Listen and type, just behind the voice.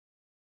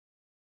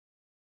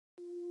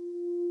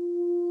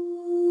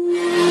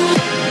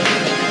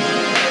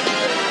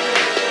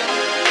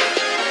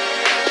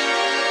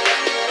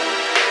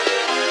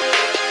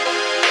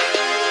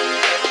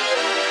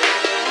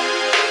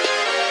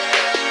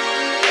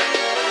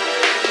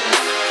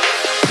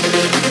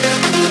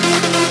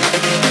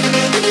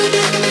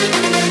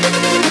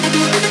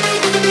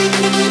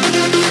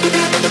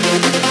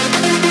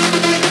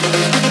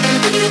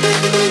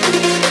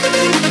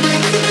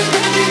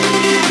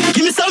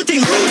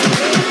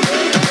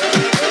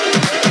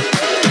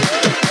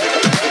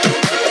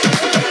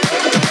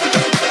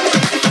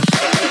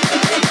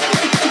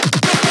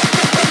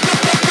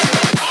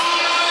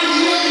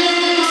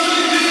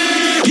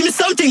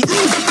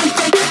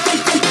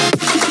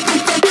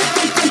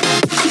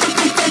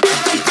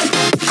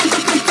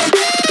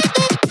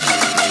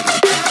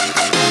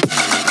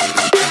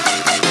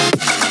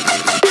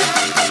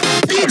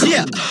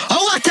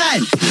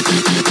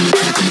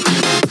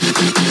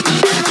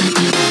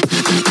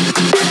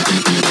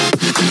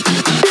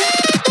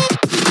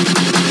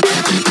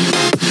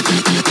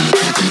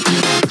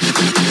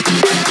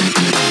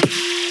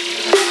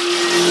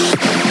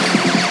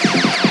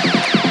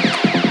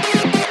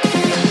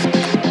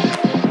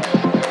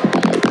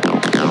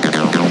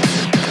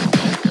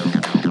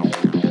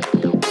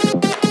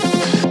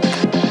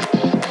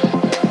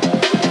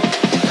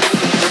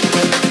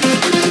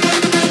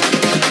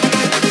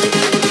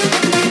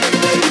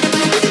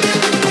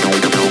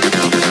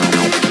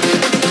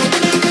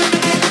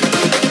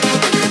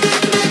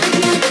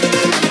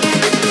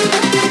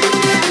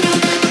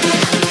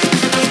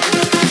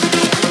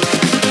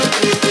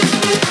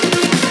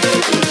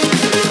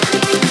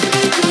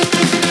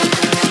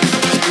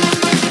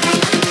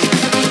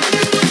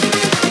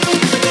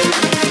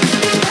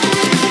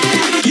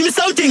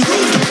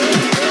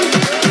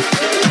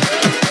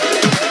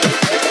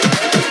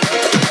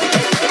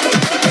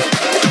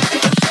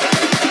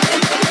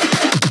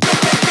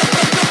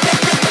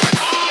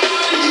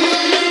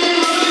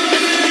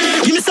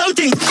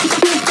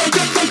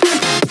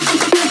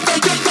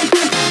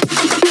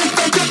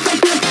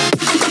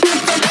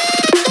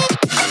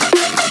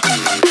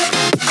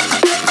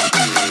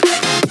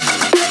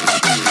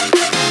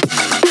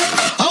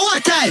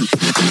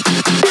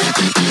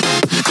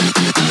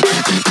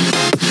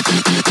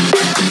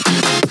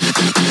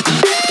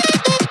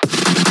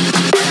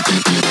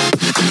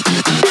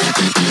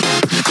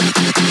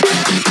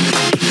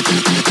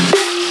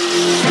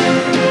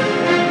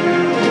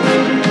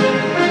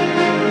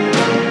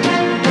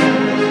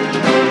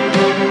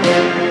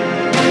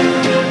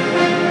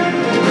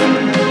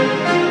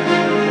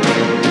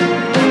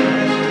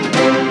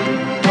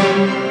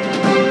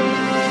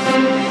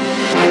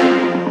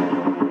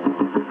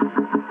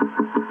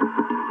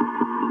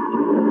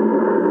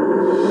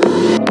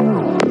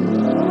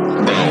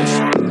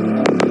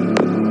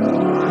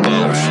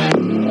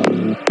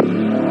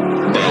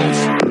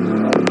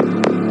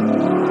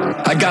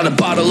got a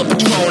bottle of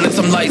Patron and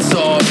some lights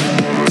off.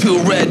 Two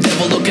red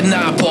devil looking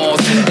eyeballs,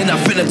 and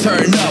I'm finna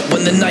turn up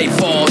when the night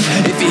falls.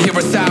 If you hear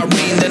a siren,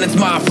 then it's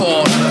my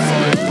fault.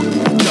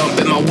 Jump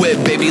in my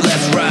whip, baby,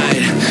 let's ride.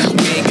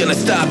 We ain't gonna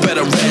stop at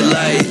a red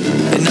light,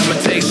 and I'ma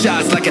take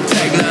shots like a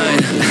Tech 9.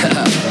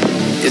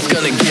 It's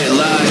gonna get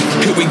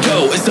live. Here we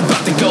go, it's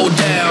about to go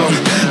down.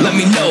 Let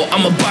me know,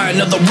 I'ma buy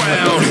another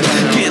round.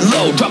 Get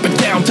low, drop it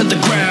down to the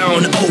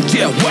ground. Oh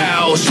yeah,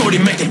 wow, shorty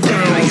making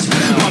pounds.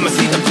 Mama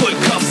see the put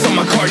cuffs on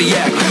my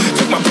cardiac.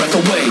 Took my breath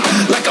away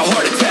like a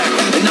heart attack.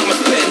 And I'ma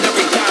spend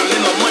every dime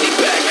and my money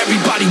back.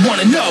 Everybody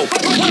wanna know.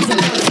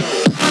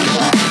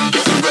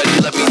 If you're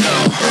ready, let me know.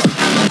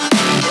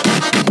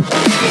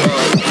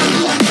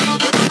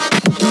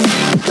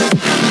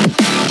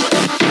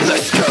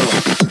 Let's go.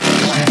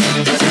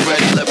 If you're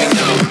ready, let me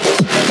know.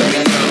 Let me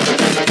know.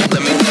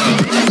 Let me know.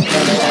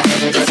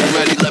 If you're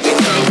ready, let me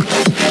know.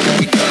 Here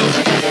we go.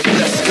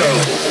 Let's go.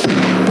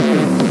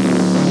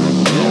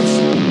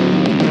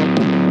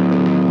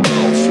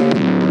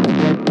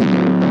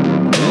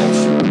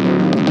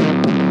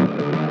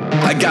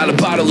 I got a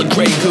bottle of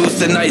Grey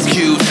Goose and ice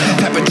cubes.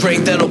 Have a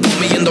drink that'll put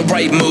me in the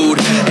right mood.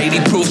 80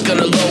 proof's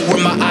gonna lower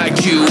my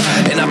IQ.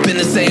 And I've been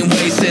the same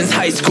way since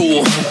high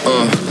school.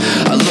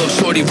 I look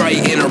shorty right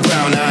in her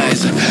brown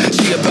eyes.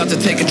 She about to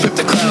take a trip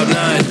to Cloud 9.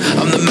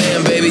 I'm the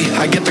man, baby,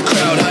 I get the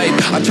crowd hype.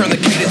 I turn the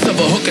cadence of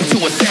a hook into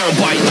a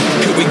soundbite.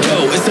 Here we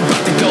go, it's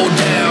about to go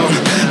down.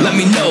 Let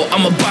me know,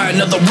 I'ma buy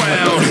another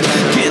round.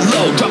 Get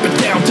low, drop it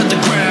down to the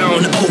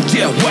ground. Oh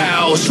yeah,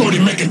 wow, shorty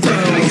making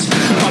pounds.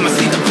 Mama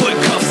see the put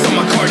cuffs on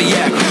my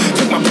cardiac.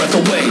 Took my breath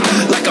away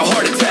like a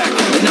heart attack.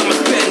 And I'ma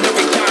spend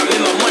every dime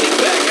and my money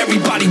back.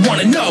 Everybody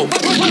wanna know.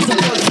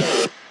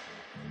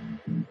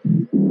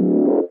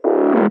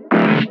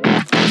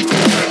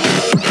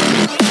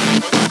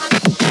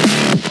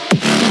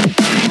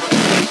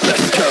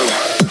 Let's go.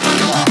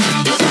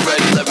 If you're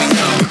ready, let me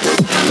know.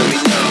 Let me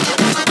know.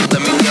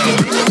 Let me know.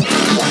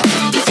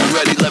 If you're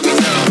ready, let me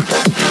know.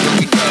 Here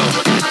we go.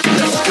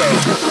 Let's go.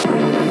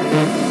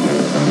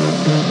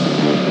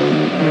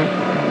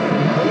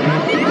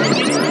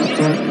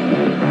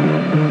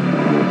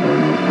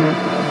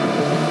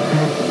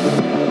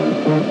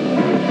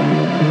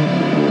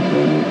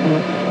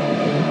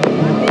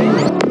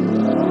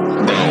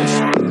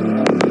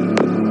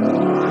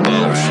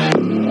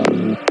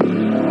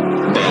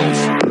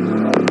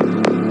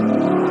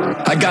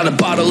 I got a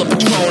bottle of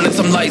Patron and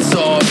some lights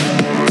off.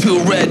 Two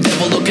red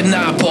devil looking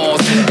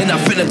eyeballs, and I'm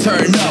finna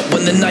turn up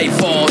when the night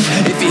falls.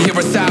 If you hear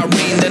a siren,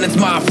 then it's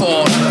my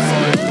fault.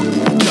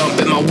 Jump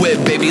in my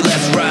whip, baby,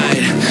 let's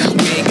ride.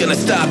 We ain't gonna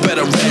stop at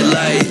a red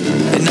light,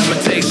 and I'ma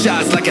take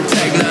shots like a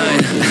Tech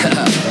 9.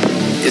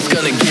 It's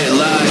gonna get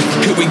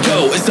live. Here we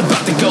go, it's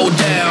about to go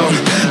down.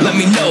 Let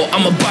me know,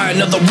 I'ma buy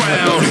another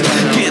round.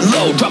 Get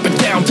low, drop it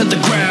down to the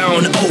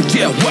ground. Oh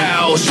yeah,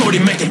 wow, shorty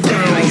making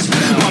pounds.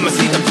 Mama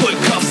see the put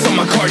cuffs on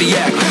my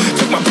cardiac.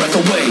 Took my breath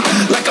away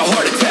like a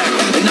heart attack.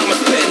 And I'ma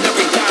spend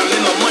every dime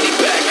and my money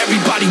back.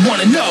 Everybody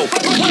wanna know.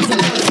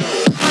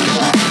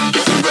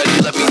 If you're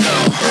ready, let me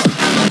know.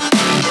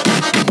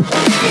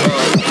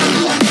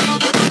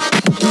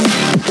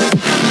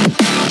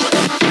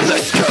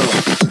 Let's go.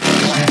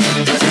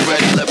 If you're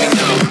ready, let me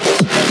know.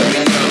 Let me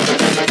know.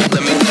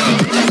 Let me know.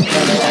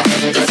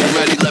 If you're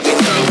ready, let me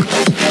know.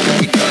 Here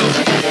we go.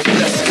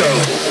 Let's go.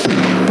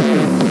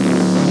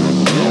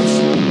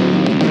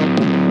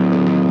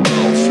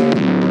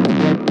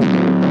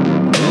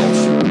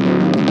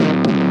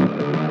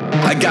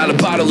 I got a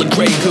bottle of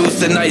Grey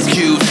Goose and ice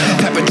cubes.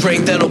 Have a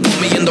drink that'll put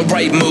me in the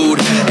right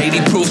mood.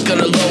 80 proof's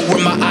gonna lower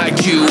my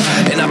IQ.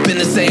 And I've been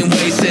the same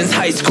way since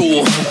high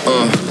school.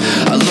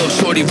 I look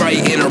shorty right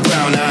in her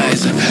brown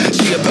eyes.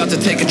 She about to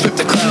take a trip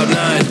to Cloud 9.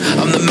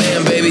 I'm the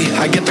man, baby,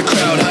 I get the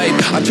crowd hype.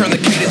 I turn the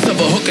cadence of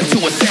a hook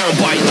into a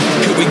soundbite.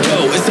 Here we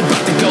go, it's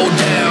about to go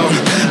down.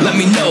 Let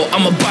me know,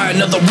 I'ma buy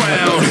another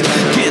round.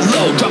 Get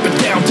low, drop it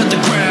down to the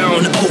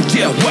ground. Oh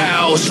yeah,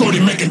 wow, shorty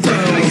making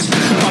pounds.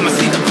 Mama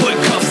see the put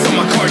cuffs on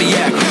my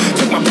cardiac.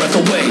 Took my breath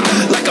away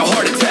like a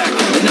heart attack.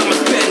 And I'ma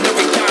spend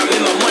every dime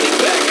and my money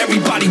back.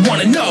 Everybody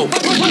wanna know.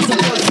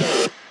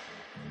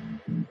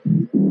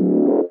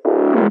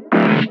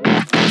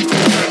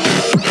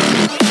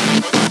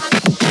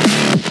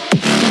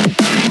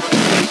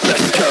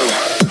 Let's go.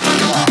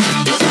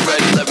 If you're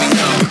ready, let me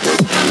know.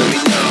 Let me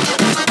know.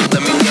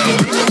 Let me know.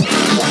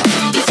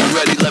 If you're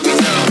ready, let me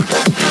know.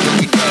 Here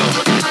we go.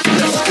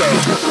 Let's go.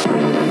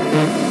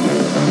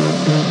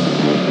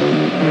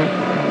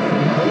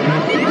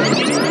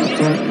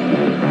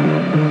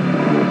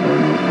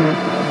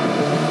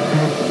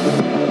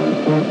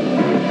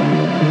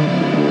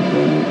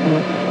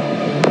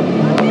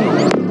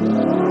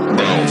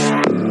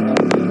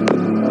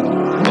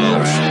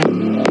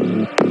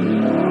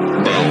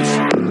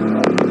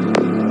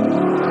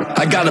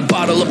 I got a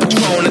bottle of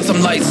Patron and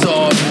some lights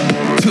off.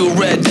 Two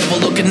red devil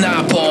looking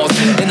eyeballs,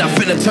 and I'm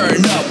finna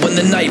turn up when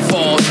the night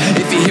falls.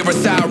 If you hear a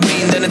siren,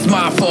 then it's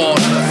my fault.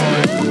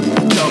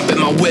 Jump in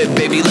my whip,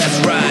 baby, let's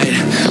ride.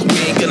 We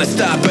ain't gonna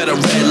stop at a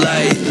red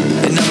light,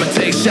 and I'ma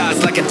take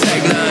shots like a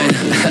Tech 9.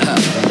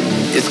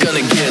 it's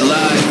gonna get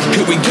live.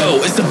 Here we go,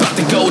 it's about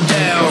to go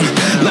down.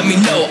 Let me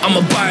know,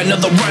 I'ma buy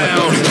another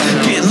round.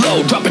 Get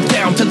low, drop it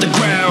down to the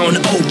ground.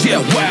 Oh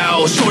yeah,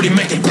 wow, shorty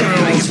making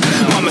pounds.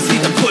 Mama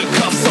see the put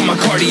cuffs on my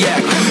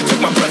cardiac.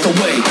 Took my breath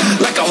away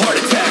like a heart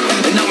attack.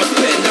 And I'ma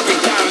spend every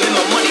dime and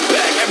my money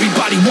back.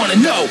 Everybody wanna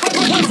know.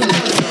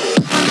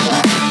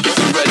 If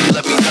you're ready,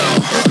 let me know.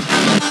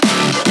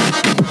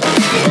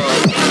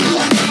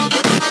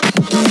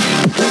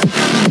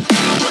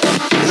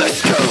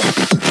 Let's go.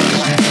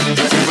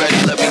 If you're ready,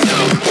 let me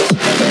know.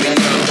 Let me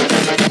know.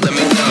 Let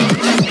me know.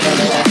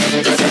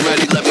 If you're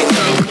ready, let me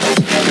know.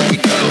 Here we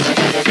go.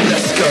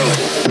 Let's go.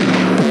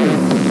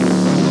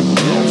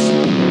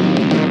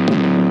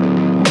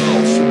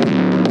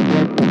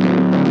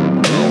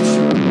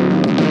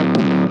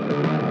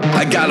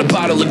 I got a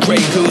bottle of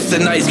Grey Goose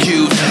and ice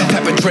cubes.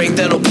 Have a drink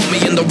that'll put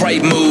me in the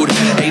right mood.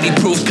 80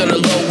 proof's gonna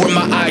lower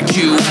my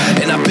IQ.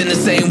 And I've been the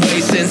same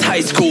way since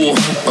high school.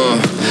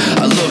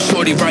 I look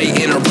shorty right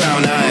in her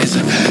brown eyes.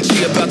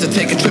 She about to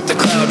take a trip to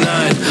Cloud 9.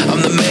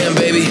 I'm the man,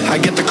 baby, I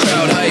get the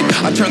crowd hype.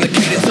 I turn the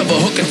cadence of a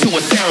hook into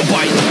a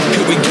soundbite.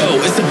 Here we go,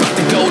 it's about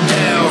to go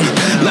down.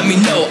 Let me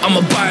know,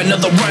 I'ma buy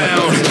another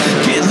round.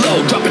 Get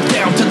low, drop it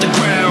down to the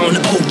ground.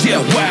 Oh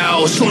yeah,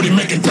 wow, shorty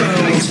making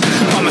pounds.